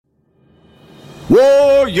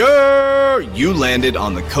Warrior! You landed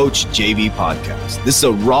on the Coach JB podcast. This is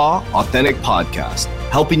a raw, authentic podcast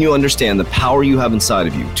helping you understand the power you have inside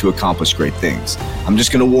of you to accomplish great things. I'm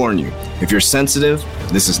just going to warn you, if you're sensitive,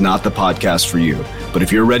 this is not the podcast for you. But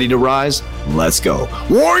if you're ready to rise, let's go.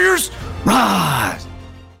 Warriors, rise!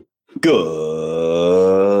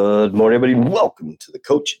 Good morning, everybody. Welcome to the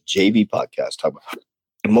Coach JB podcast, talking about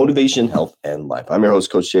motivation, health, and life. I'm your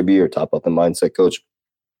host, Coach JB, your top health and mindset coach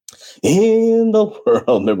in the world.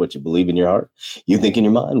 Remember, what you believe in your heart, you think in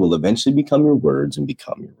your mind, will eventually become your words and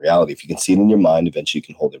become your reality. If you can see it in your mind, eventually you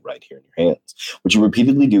can hold it right here in your hands. What you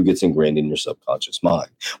repeatedly do gets ingrained in your subconscious mind.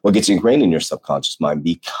 What gets ingrained in your subconscious mind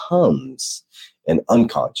becomes an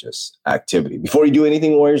unconscious activity. Before you do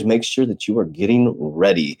anything, warriors, make sure that you are getting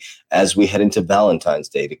ready as we head into Valentine's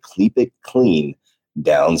Day to keep it clean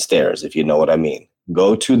downstairs, if you know what I mean.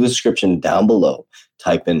 Go to the description down below,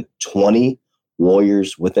 type in 20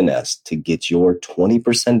 Warriors with an S to get your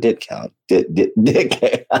 20% discount. That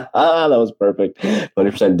was perfect.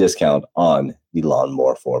 20% discount on the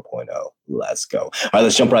Lawnmower 4.0. Let's go. All right,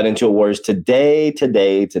 let's jump right into it, Warriors. Today.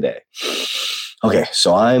 Okay,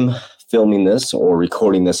 so I'm filming this or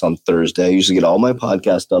recording this on Thursday. I usually get all my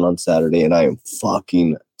podcasts done on Saturday, and I am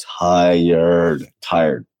fucking tired.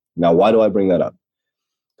 Now, why do I bring that up?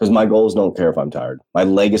 Because my goals don't care if I'm tired. My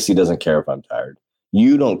legacy doesn't care if I'm tired.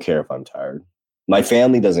 You don't care if I'm tired. My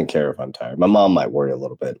family doesn't care if I'm tired. My mom might worry a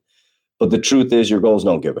little bit. But the truth is, your goals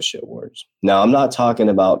don't give a shit, Warriors. Now, I'm not talking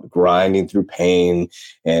about grinding through pain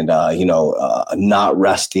and, not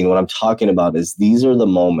resting. What I'm talking about is these are the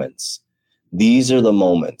moments. These are the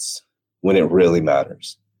moments when it really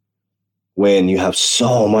matters. When you have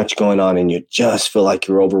so much going on and you just feel like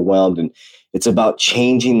you're overwhelmed. And it's about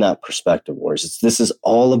changing that perspective, Warriors. This is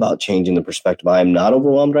all about changing the perspective. I am not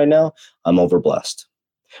overwhelmed right now. I'm overblessed.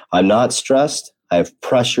 I'm not stressed. I have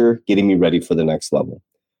pressure getting me ready for the next level.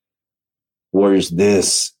 Warriors,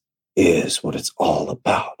 this is what it's all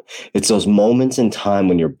about. It's those moments in time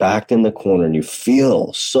when you're backed in the corner and you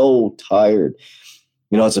feel so tired.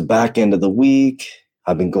 You know, it's the back end of the week.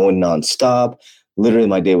 I've been going nonstop. Literally,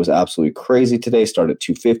 my day was absolutely crazy today. Started at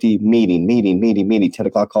 2:50, meeting, 10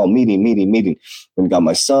 o'clock call, meeting. Then got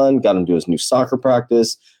my son, got him to his new soccer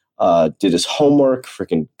practice. Did his homework,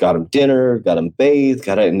 freaking got him dinner, got him bathed,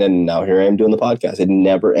 and then now here I am doing the podcast. It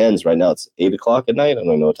never ends. Right now it's 8 o'clock at night. I don't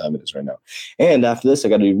even know what time it is right now. And after this, I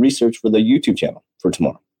got to do research for the YouTube channel for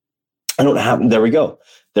tomorrow. There we go.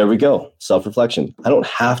 Self-reflection. I don't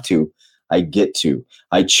have to. I get to.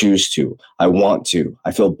 I choose to. I want to.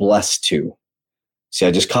 I feel blessed to. See,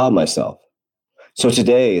 I just caught myself. So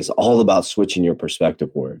today is all about switching your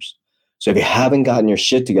perspective, Warriors. So if you haven't gotten your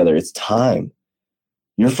shit together, it's time.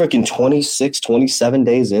 You're freaking 26, 27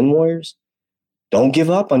 days in, Warriors. Don't give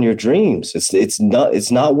up on your dreams. It's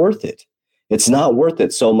not worth it. It's not worth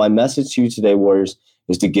it. So my message to you today, Warriors,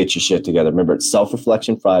 is to get your shit together. Remember, it's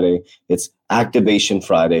Self-Reflection Friday. It's Activation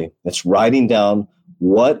Friday. It's writing down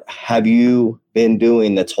what have you been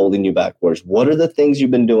doing that's holding you back, Warriors. What are the things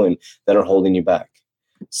you've been doing that are holding you back?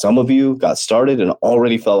 Some of you got started and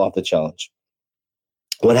already fell off the challenge.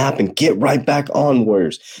 What happened? Get right back on,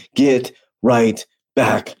 Warriors. Get right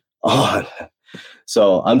back on.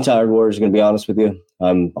 So I'm tired, Warriors. I'm going to be honest with you.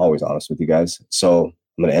 I'm always honest with you guys. So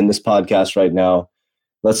I'm going to end this podcast right now.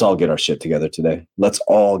 Let's all get our shit together today. Let's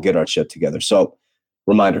all get our shit together. So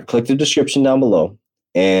reminder, click the description down below.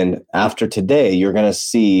 And after today, you're going to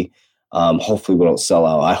see, hopefully we don't sell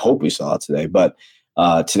out. I hope we sell out today, but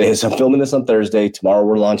today is, I'm filming this on Thursday. Tomorrow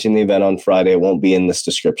we're launching the event on Friday. It won't be in this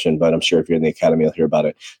description, but I'm sure if you're in the academy, you'll hear about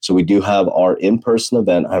it. So we do have our in-person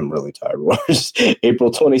event. I'm really tired.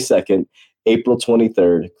 April 22nd, April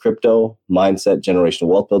 23rd, Crypto Mindset Generational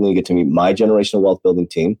Wealth Building. You get to meet my Generational Wealth Building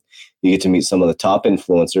team. You get to meet some of the top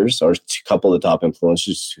influencers, or a couple of the top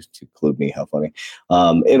influencers, to include me. How funny.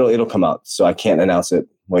 It'll come out. So I can't announce it.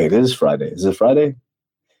 Wait, it is Friday. Is it Friday?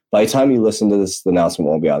 By the time you listen to this, the announcement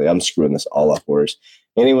won't be out. I'm screwing this all up, Warriors.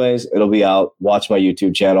 Anyways, it'll be out. Watch my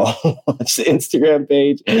YouTube channel. Watch the Instagram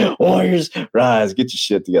page. Warriors, rise. Get your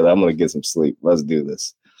shit together. I'm going to get some sleep. Let's do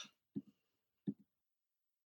this.